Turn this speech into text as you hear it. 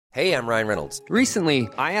Hey, I'm Ryan Reynolds. Recently,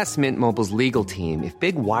 I asked Mint Mobile's legal team if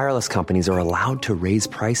big wireless companies are allowed to raise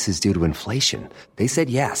prices due to inflation. They said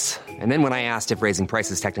yes. And then when I asked if raising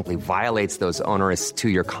prices technically violates those onerous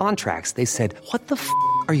two-year contracts, they said, "What the f***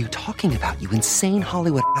 are you talking about, you insane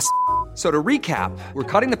Hollywood ass?" So to recap, we're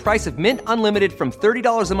cutting the price of Mint Unlimited from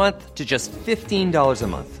 $30 a month to just $15 a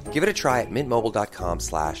month. Give it a try at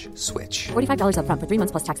mintmobile.com/switch. $45 up front for 3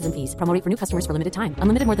 months plus taxes and fees. Promo rate for new customers for limited time.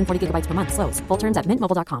 Unlimited more than 40 gigabytes per month. Slows full terms at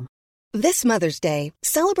mintmobile.com. This Mother's Day,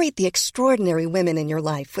 celebrate the extraordinary women in your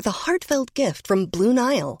life with a heartfelt gift from Blue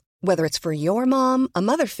Nile. Whether it's for your mom, a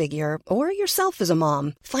mother figure, or yourself as a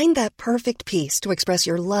mom, find that perfect piece to express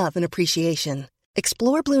your love and appreciation.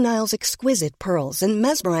 Explore Blue Nile's exquisite pearls and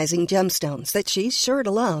mesmerizing gemstones that she's sure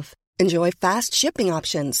to love. Enjoy fast shipping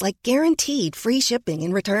options like guaranteed free shipping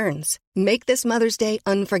and returns. Make this Mother's Day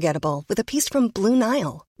unforgettable with a piece from Blue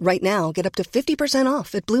Nile. Right now, get up to 50%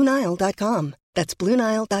 off at BlueNile.com. That's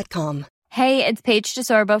BlueNile.com. Hey, it's Paige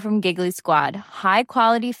DeSorbo from Giggly Squad. High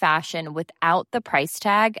quality fashion without the price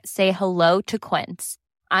tag. Say hello to Quince.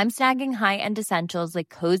 I'm snagging high-end essentials like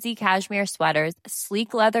cozy cashmere sweaters,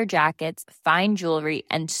 sleek leather jackets, fine jewelry,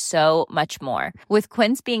 and so much more. With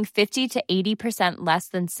Quince being 50 to 80% less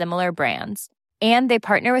than similar brands. And they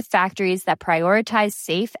partner with factories that prioritize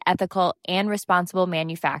safe, ethical, and responsible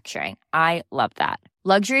manufacturing. I love that.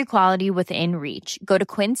 Luxury quality within reach. Go to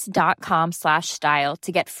quince.com/style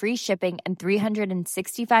to get free shipping and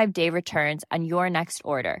 365-day returns on your next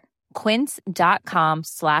order.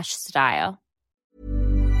 Quince.com/style.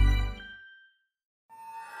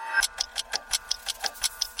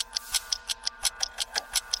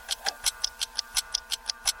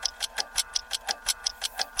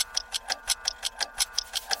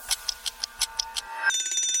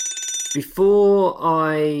 Before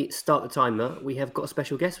I start the timer, we have got a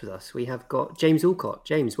special guest with us. We have got James Alcott.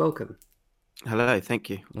 James, welcome. Hello, thank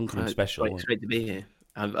you. Special. It's great to be here.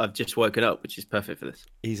 I've just woken up, which is perfect for this.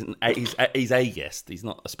 He's a guest. He's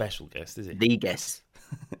not a special guest, is he? The guest.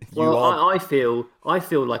 I feel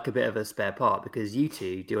like a bit of a spare part because you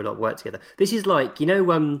two do a lot of work together. This is like in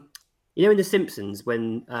The Simpsons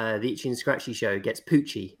when the Itchy and Scratchy show gets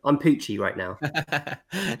Poochie. I'm Poochie right now.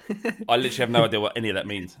 I literally have no idea what any of that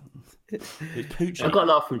means. Poochie. I got a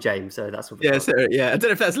laugh from James, so that's what. Yeah, I don't know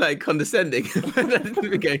if that's like condescending.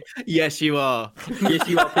 Yes, you are. Yes,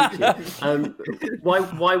 you are Poochie.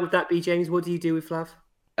 Why would that be, James? What do you do with Flav?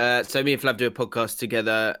 So me and Flav do a podcast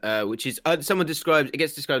together, which is someone described. It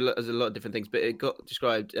gets described as a lot of different things, but it got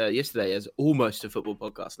described yesterday as almost a football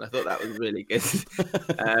podcast, and I thought that was really good.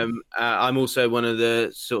 I'm also one of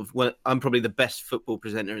the I'm probably the best football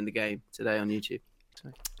presenter in the game today on YouTube.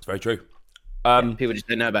 So. It's very true. People just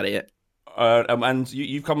don't know about it yet. And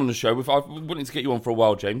you've come on the show. I've wanted to get you on for a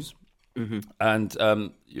while, James. Mm-hmm. And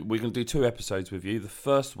we're going to do 2 episodes with you. The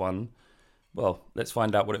first one, well, let's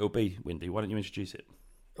find out what it will be, Windy. Why don't you introduce it?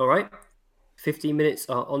 All right. 15 minutes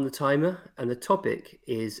are on the timer, and the topic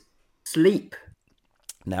is sleep.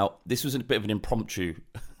 Now, this was a bit of an impromptu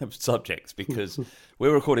subject because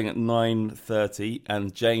we're recording at 9:30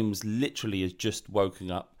 and James literally has just woken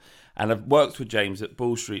up. And I've worked with James at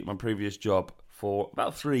Ball Street, my previous job, for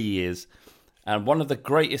about 3 years. And one of the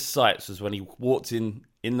greatest sights was when he walked in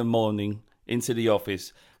the morning into the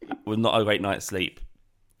office with not a great night's sleep.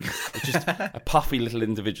 It's just a puffy little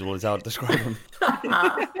individual is how I'd describe him.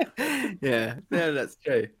 Yeah, that's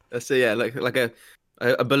true. That's like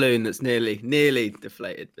a balloon that's nearly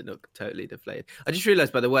deflated, but not totally deflated. I just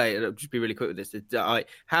realised, by the way, and I'll just be really quick with this,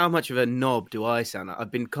 how much of a knob do I sound like? I've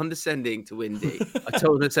been condescending to Windy. I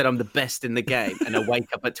said I'm the best in the game, and I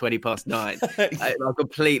wake up at 20:09. I'm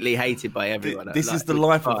completely hated by everyone. This is the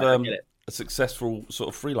life of a successful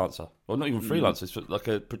sort of freelancer. Well, not even freelancer, it's like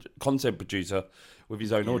a content producer with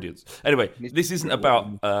his own audience. Anyway, this isn't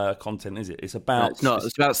about content, is it? It's about... No, it's not.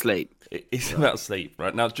 It's about sleep. It's about sleep,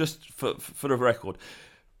 right? Now, just for the record,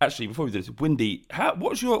 actually, before we do this, Windy,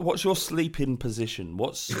 what's your sleeping position?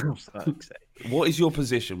 What is your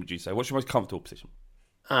position, would you say? What's your most comfortable position?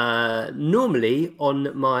 Normally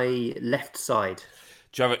on my left side.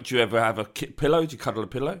 Do you ever have a pillow? Do you cuddle a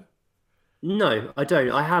pillow? No, I don't.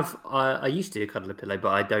 I used to cuddle a pillow, but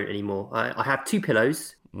I don't anymore. I have 2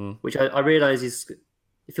 pillows, which I realise it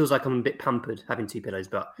feels like I'm a bit pampered having 2 pillows,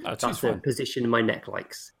 but that's the position my neck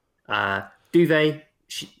likes. Duvet,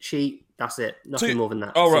 sheet, that's it. Nothing more than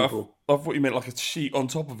that. Oh, right. I thought you meant like a sheet on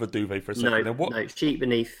top of a duvet for a second. No, sheet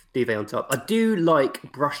beneath, duvet on top. I do like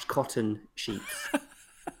brushed cotton sheets.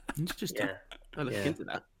 Interesting. Yeah. I'll look into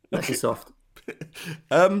that. Nice and soft.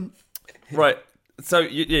 Right. So,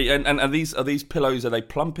 and are these pillows, are they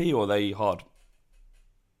plumpy or are they hard?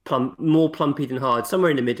 more plumpy than hard.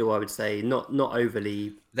 Somewhere in the middle, I would say. Not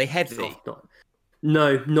overly. They heavy? Soft,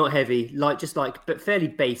 no, not heavy. But fairly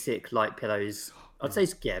basic light pillows. I'd say,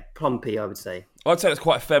 plumpy. I would say. I'd say it's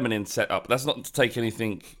quite a feminine setup. That's not to take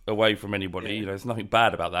anything away from anybody. You know, there's nothing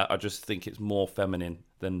bad about that. I just think it's more feminine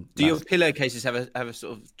than. Do your pillowcases have a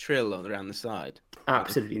sort of trill on around the side?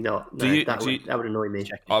 Absolutely not. No, that would annoy me.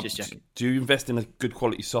 Just checking. Do you invest in a good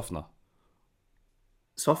quality softener?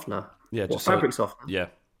 Softener? Yeah, just fabric softener. Yeah.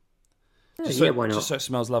 Why not? Just so it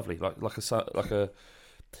smells lovely, like a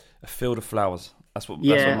field of flowers. That's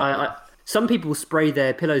what. Some people spray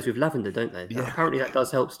their pillows with lavender, don't they? Yeah. Apparently that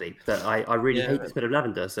does help sleep. But I really hate the smell of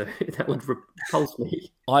lavender, so that would repulse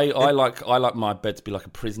me. I like my bed to be like a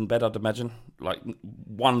prison bed, I'd imagine. Like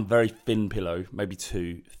one very thin pillow, maybe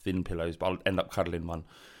two thin pillows, but I'll end up cuddling one.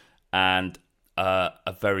 And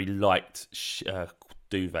a very light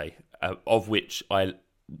duvet, of which I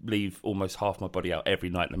leave almost half my body out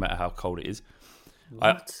every night, no matter how cold it is.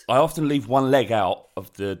 I often leave one leg out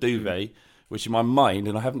of the duvet, which in my mind,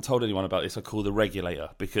 and I haven't told anyone about this, I call the regulator,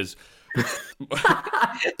 because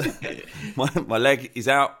my leg is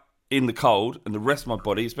out in the cold, and the rest of my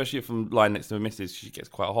body, especially if I'm lying next to my missus, she gets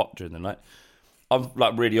quite hot during the night. I'm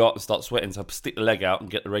like really hot and start sweating, so I stick the leg out and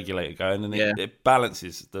get the regulator going, and it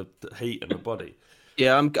balances the heat in the body.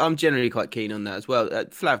 Yeah, I'm generally quite keen on that as well.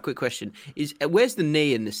 Flav, quick question: where's the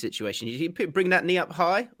knee in this situation? Did you bring that knee up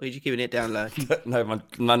high, or are you keeping it down low? No,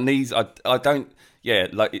 my knees. I don't. Yeah,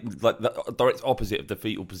 like the direct opposite of the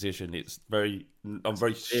fetal position. I'm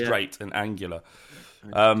very straight and angular.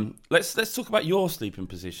 Let's talk about your sleeping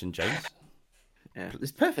position, James. Yeah,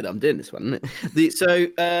 it's perfect. I'm doing this one, isn't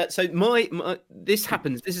it? So my this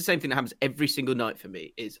happens. This is the same thing that happens every single night for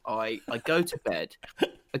me. Is I go to bed.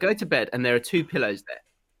 I go to bed and there are two pillows there,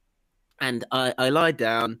 and I lie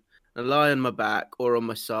down. I lie on my back or on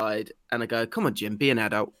my side, and I go, "Come on, Jim, be an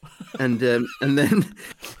adult." And then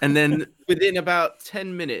within about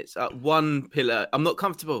 10 minutes, one pillow. I'm not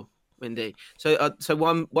comfortable, Windy. So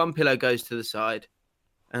one pillow goes to the side,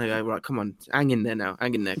 and I go, "Right, come on, hang in there now,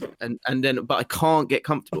 hang in there." And then, but I can't get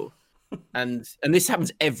comfortable, and this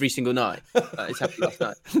happens every single night. It's happened last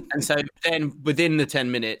night, and so then within the 10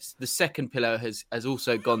 minutes, the second pillow has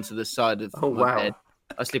also gone to the side of my bed.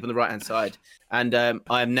 I sleep on the right-hand side, and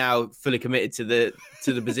I am now fully committed to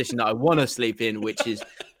the position that I want to sleep in, which is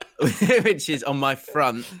on my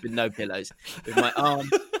front with no pillows, with my arm.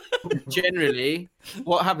 Generally,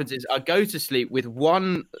 what happens is I go to sleep with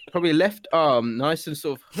one, probably left arm, nice and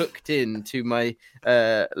sort of hooked in to my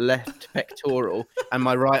left pectoral, and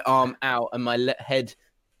my right arm out, and my head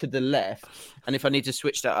to the left. And if I need to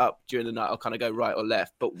switch that up during the night, I'll kind of go right or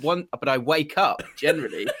left. But I wake up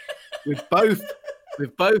generally with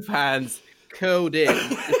both hands curled in.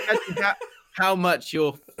 How much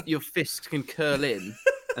your fist can curl in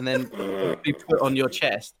and then be put on your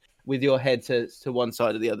chest with your head to one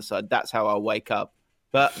side or the other side. That's how I'll wake up.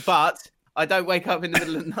 But I don't wake up in the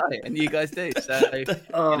middle of the night, and you guys do. So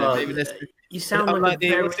you sound like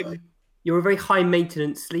you're a very high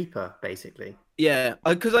maintenance sleeper, basically. Yeah,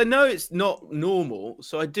 because I know it's not normal,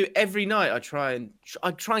 so I do every night. I try and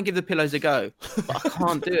give the pillows a go, but I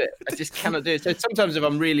can't do it. I just cannot do it. So sometimes if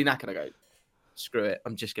I'm really knackered, I go, screw it.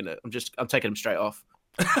 I'm taking them straight off.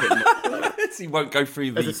 So you won't go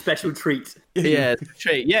through as a special treat. Yeah,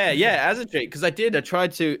 treat. Yeah, as a treat. Because I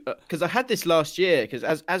tried to, because I had this last year.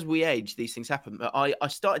 Because as we age, these things happen. But I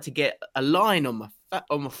started to get a line on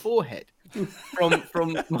my forehead from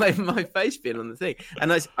my face being on the thing,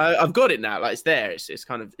 and I've got it now. Like it's there.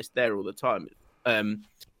 It's there all the time.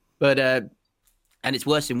 And it's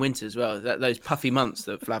worse in winter as well. Those puffy months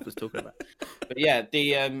that Flav was talking about. But yeah,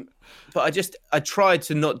 but I tried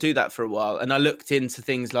to not do that for a while, and I looked into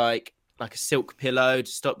things like a silk pillow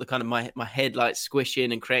to stop the kind of my head like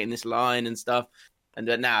squishing and creating this line and stuff. And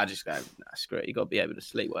now I just go, screw it. You got to be able to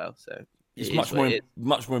sleep well. So it's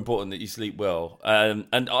much more important that you sleep well. And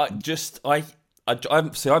I've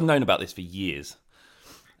known about this for years.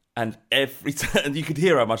 And every time, you could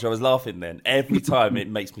hear how much I was laughing then. Every time it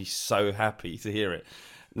makes me so happy to hear it.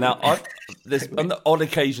 Now, there's on the odd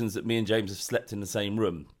occasions that me and James have slept in the same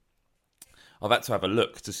room, I've had to have a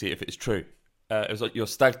look to see if it's true. It was like your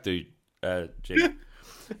stag do, Jim.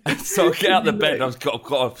 So I get out of the bed and I've got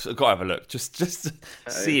to have a look, just to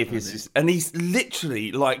see if it's just... And he's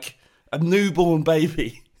literally like a newborn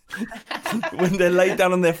baby when they're laid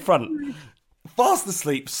down on their front. Fast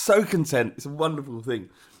asleep, so content. It's a wonderful thing.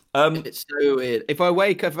 It's so weird. If I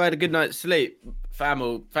wake up, if I had a good night's sleep, fam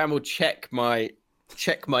will check my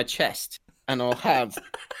chest, and I'll have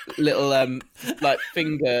little like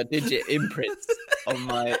finger digit imprints on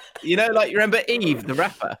my. You know, like you remember Eve, the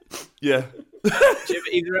rapper? Yeah.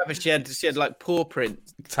 Either of us, she had like paw print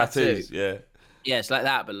tattoos. Yeah, it's like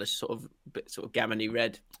that, but sort of gammony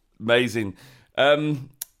red. Amazing. Talking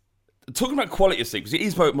about quality of sleep, because it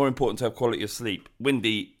is more important to have quality of sleep.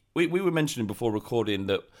 Windy, we were mentioning before recording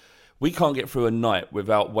that we can't get through a night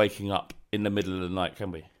without waking up in the middle of the night,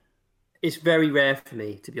 can we? It's very rare for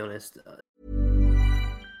me, to be honest.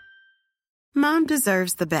 Mom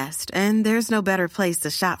deserves the best, and there's no better place to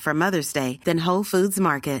shop for Mother's Day than Whole Foods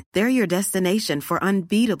Market. They're your destination for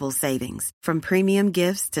unbeatable savings, from premium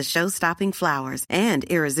gifts to show-stopping flowers and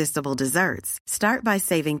irresistible desserts. Start by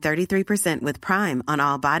saving 33% with Prime on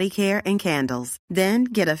all body care and candles. Then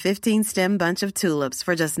get a 15-stem bunch of tulips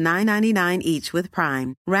for just $9.99 each with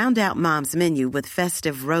Prime. Round out Mom's menu with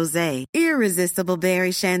festive rosé, irresistible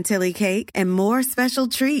berry chantilly cake, and more special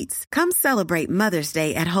treats. Come celebrate Mother's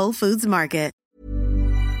Day at Whole Foods Market.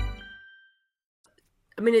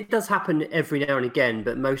 I mean, it does happen every now and again,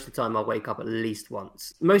 but most of the time I'll wake up at least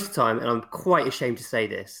once. Most of the time, and I'm quite ashamed to say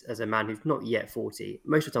this as a man who's not yet 40,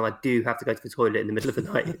 most of the time I do have to go to the toilet in the middle of the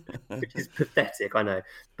night, which is pathetic, I know.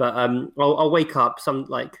 But I'll wake up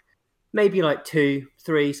maybe 2,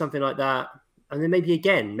 3, something like that. And then maybe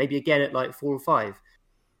again at like 4 or 5.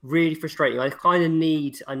 Really frustrating. I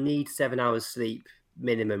need 7 hours sleep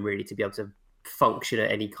minimum really to be able to function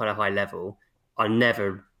at any kind of high level. I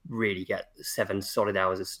never really get 7 solid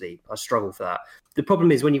hours of sleep. I struggle for that. The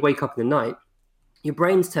problem is when you wake up in the night, your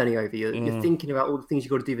brain's turning over. You're thinking about all the things you've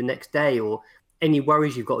got to do the next day or any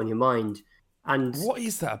worries you've got on your mind. And what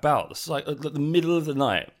is that about? It's like at the middle of the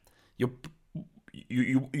night, your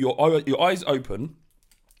eyes open,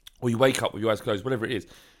 or you wake up with your eyes closed, whatever it is,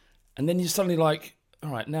 and then you're suddenly like, all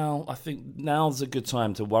right, now I think now's a good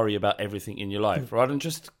time to worry about everything in your life, rather than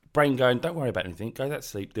just brain going, don't worry about anything, go to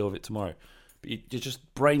sleep, deal with it tomorrow. But your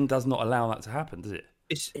brain does not allow that to happen, does it?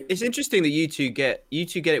 It's interesting that you two get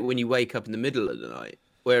it when you wake up in the middle of the night.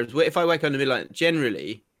 Whereas if I wake up in the middle of the night,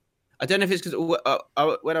 generally, I don't know if it's because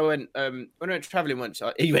when I went traveling once,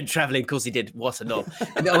 he went traveling. Of course, he did. What a knob!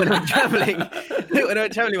 When I went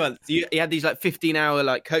traveling once, you had these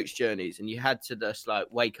 15-hour coach journeys, and you had to just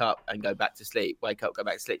wake up and go back to sleep, wake up, go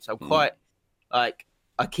back to sleep. So I'm quite I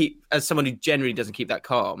keep, as someone who generally doesn't keep that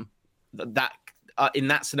calm, that in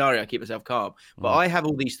that scenario I keep myself calm. But I have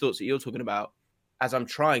all these thoughts that you're talking about as I'm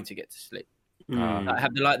trying to get to sleep. I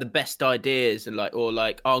have the best ideas and I'm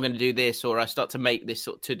going to do this, or I start to make this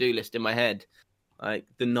sort of to-do list in my head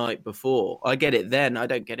the night before. I get it then. I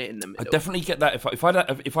don't get it in the middle. I definitely get that.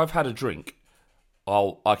 If I've had a drink,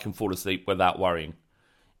 I can fall asleep without worrying.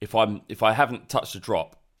 If I haven't touched a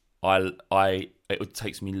drop, it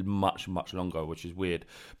takes me much longer, which is weird.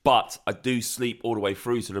 But I do sleep all the way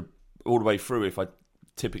through if I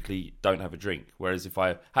typically don't have a drink. Whereas if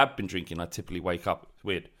I have been drinking, I typically wake up. It's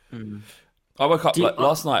weird. I woke up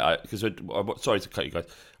last night because sorry to cut you guys.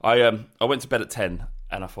 I went to bed at 10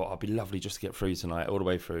 and I thought it'd be lovely just to get through tonight, all the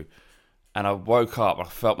way through. And I woke up. I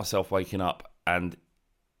felt myself waking up, and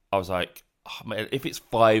I was like, oh, man, if it's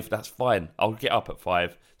 5, that's fine. I'll get up at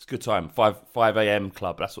 5. It's a good time. 5 a.m.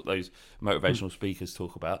 club. That's what those motivational speakers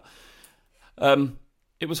talk about.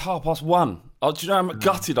 It was 1:30. Do you know how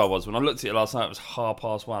gutted I was when I looked at it last night? It was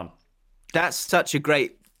 1:30. That's such a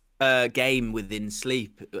great game within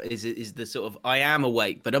sleep. Is the sort of, I am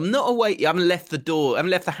awake, but I'm not awake. I haven't left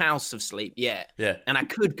the house of sleep yet. Yeah. And I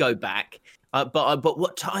could go back. But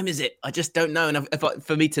what time is it? I just don't know. And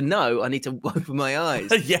for me to know, I need to open my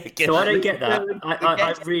eyes. Yeah. So I don't get that.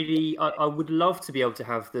 I would love to be able to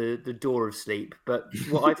have the door of sleep, but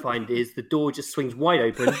what I find is the door just swings wide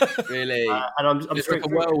open. Really? And I'm it's like a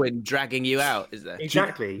whirlwind dragging you out, is there?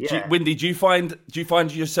 Exactly. Windy, do you find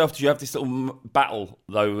yourself? Do you have this little battle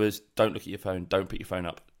though? As don't look at your phone, don't pick your phone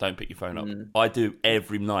up, don't pick your phone up. I do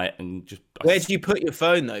every night, and just. Where do you put your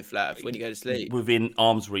phone though, Flav, when you go to sleep? Within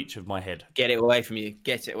arm's reach of my head. Get it away from you.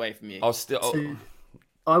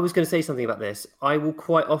 I was going to say something about this. I will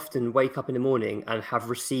quite often wake up in the morning and have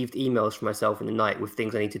received emails from myself in the night with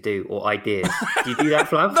things I need to do or ideas. Do you do that,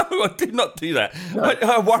 Flav? No, I did not do that. No.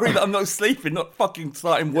 I worry that I'm not sleeping, not fucking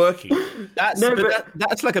starting working. That's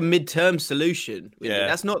like a midterm solution. Yeah.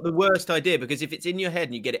 That's not the worst idea, because if it's in your head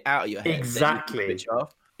and you get it out of your head, exactly. Then you switch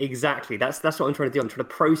off. Exactly. That's what I'm trying to do. I'm trying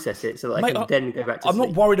to process it so that I can then go back to sleep. I'm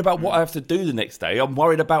not worried about what I have to do the next day. I'm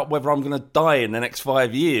worried about whether I'm going to die in the next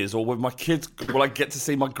 5 years, or with my kids, will I get to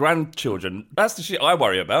see my grandchildren? That's the shit I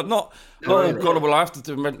worry about. Not, God, will I have to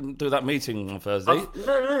do that meeting on Thursday?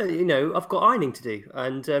 No. I've got ironing to do,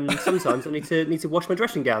 and sometimes I need to wash my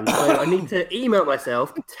dressing gown. So I need to email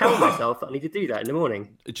myself, tell myself that I need to do that in the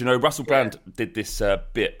morning. Do you know Russell Brand did this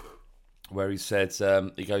bit where he said,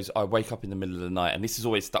 he goes, I wake up in the middle of the night, and this has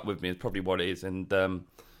always stuck with me. It's probably what it is, and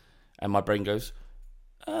and my brain goes,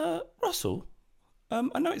 Russell,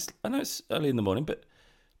 I know it's early in the morning, but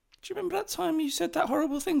do you remember that time you said that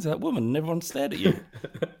horrible thing to that woman and everyone stared at you?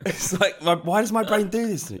 It's like, why does my brain do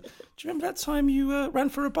this to me? Do you remember that time you ran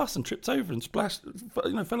for a bus and tripped over and splashed,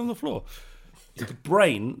 fell on the floor? The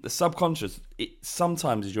brain, the subconscious, it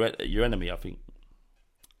sometimes is your enemy, I think.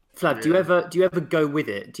 Flav, do you ever go with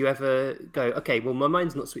it? Do you ever go, okay, well, my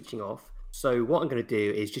mind's not switching off, so what I'm going to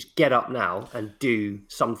do is just get up now and do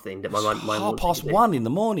something that my mind wants to do. 1:30 in the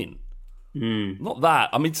morning. Not that.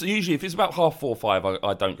 I mean, so usually if it's about 4:30, 5,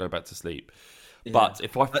 I don't go back to sleep. Yeah. But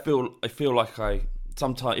if I feel like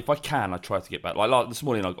sometimes if I can, I try to get back. Like this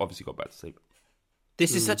morning, I obviously got back to sleep.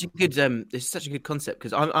 This is such a good concept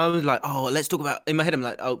because I was like, oh, let's talk about. In my head, I'm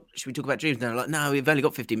like, oh, should we talk about dreams? And I'm like, no, we've only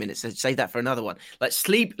got 15 minutes. So save that for another one. Like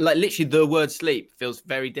sleep, like literally the word sleep feels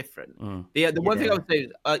very different. The one thing I would say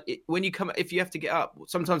is when you come, if you have to get up,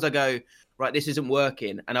 sometimes I go, right, this isn't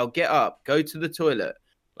working, and I'll get up, go to the toilet,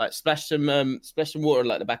 like splash some water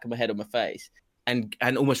like the back of my head on my face, and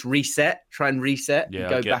almost try and reset, and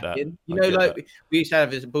go back in. You know, like we used to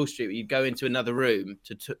have this at Bull Street where you'd go into another room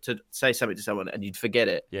to say something to someone and you'd forget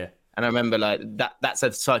it. Yeah. And I remember like that's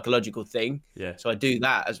a psychological thing. Yeah. So I do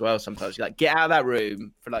that as well sometimes. You like get out of that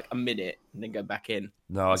room for like a minute and then go back in.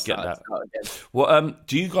 No, I get that. Well,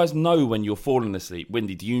 do you guys know when you're falling asleep?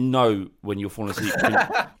 Wendy, do you know when you're falling asleep?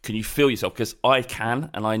 Can you feel yourself? Because I can,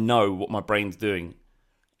 and I know what my brain's doing.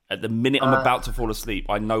 At the minute I'm about to fall asleep,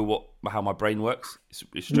 I know how my brain works.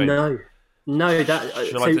 It's strange. No.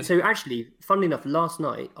 So actually, funnily enough, last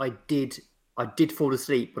night I did fall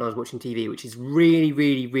asleep when I was watching TV, which is really,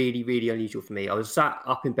 really, really, really unusual for me. I was sat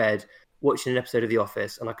up in bed watching an episode of The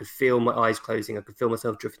Office, and I could feel my eyes closing. I could feel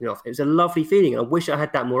myself drifting off. It was a lovely feeling, and I wish I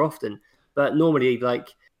had that more often. But normally, like,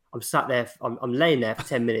 I'm sat there, I'm laying there for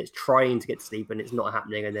 10 minutes trying to get to sleep, and it's not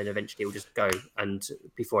happening, and then eventually it'll just go, and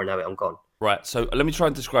before I know it, I'm gone. Right, so let me try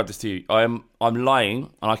and describe this to you. I'm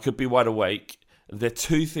lying, and I could be wide awake. There are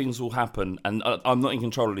two things will happen, and I'm not in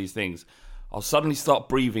control of these things. I'll suddenly start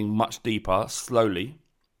breathing much deeper, slowly,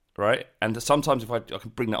 right? And sometimes if I can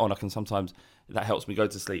bring that on, sometimes that helps me go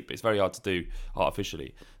to sleep. It's very hard to do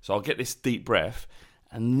artificially. So I'll get this deep breath,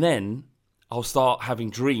 and then I'll start having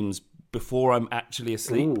dreams before I'm actually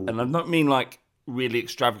asleep. Ooh. And I don't mean like really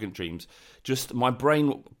extravagant dreams. Just my brain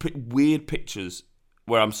will put weird pictures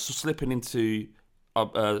where I'm slipping into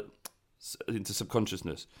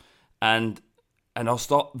subconsciousness, and I'll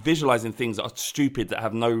start visualizing things that are stupid, that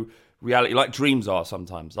have no reality, like dreams are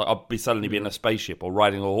sometimes. Like I'll be suddenly be in a spaceship or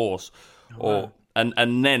riding a horse,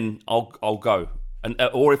 and then I'll go, and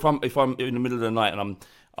or if I'm in the middle of the night and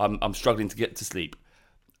I'm struggling to get to sleep,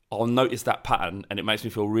 I'll notice that pattern, and it makes me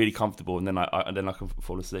feel really comfortable, and then I can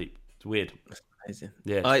fall asleep. It's weird. That's amazing.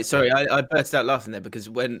 Yeah. I burst out laughing there because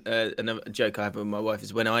when another joke I have with my wife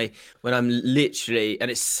is when I'm literally, and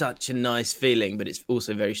it's such a nice feeling, but it's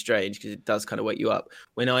also very strange because it does kind of wake you up.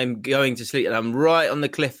 When I'm going to sleep and I'm right on the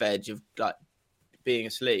cliff edge of like being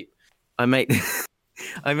asleep, I make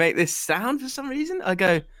this sound for some reason. I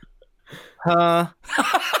go,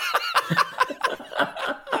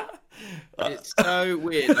 It's so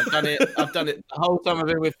weird. I've done it the whole time I've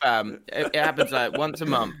been with fam. It happens like once a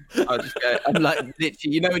month. I'll just go, I'm like,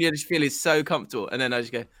 literally, you know, when you just feel it's so comfortable, and then I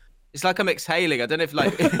just go, it's like I'm exhaling. I don't know if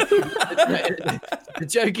like the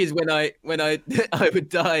joke is when I would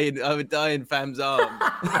die in fam's arms,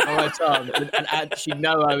 on my tongue, and actually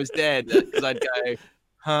know I was dead because I'd go,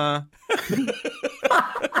 huh?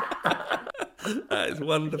 That is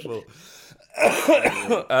wonderful.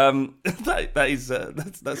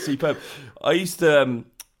 That's superb. I used to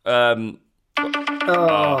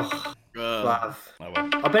Wow.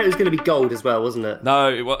 I bet it was going to be gold as well, wasn't it? No,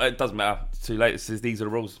 it doesn't matter. It's too late. These are the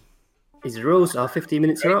rules. These are the rules. Our 15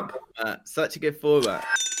 minutes are up. Such a good format.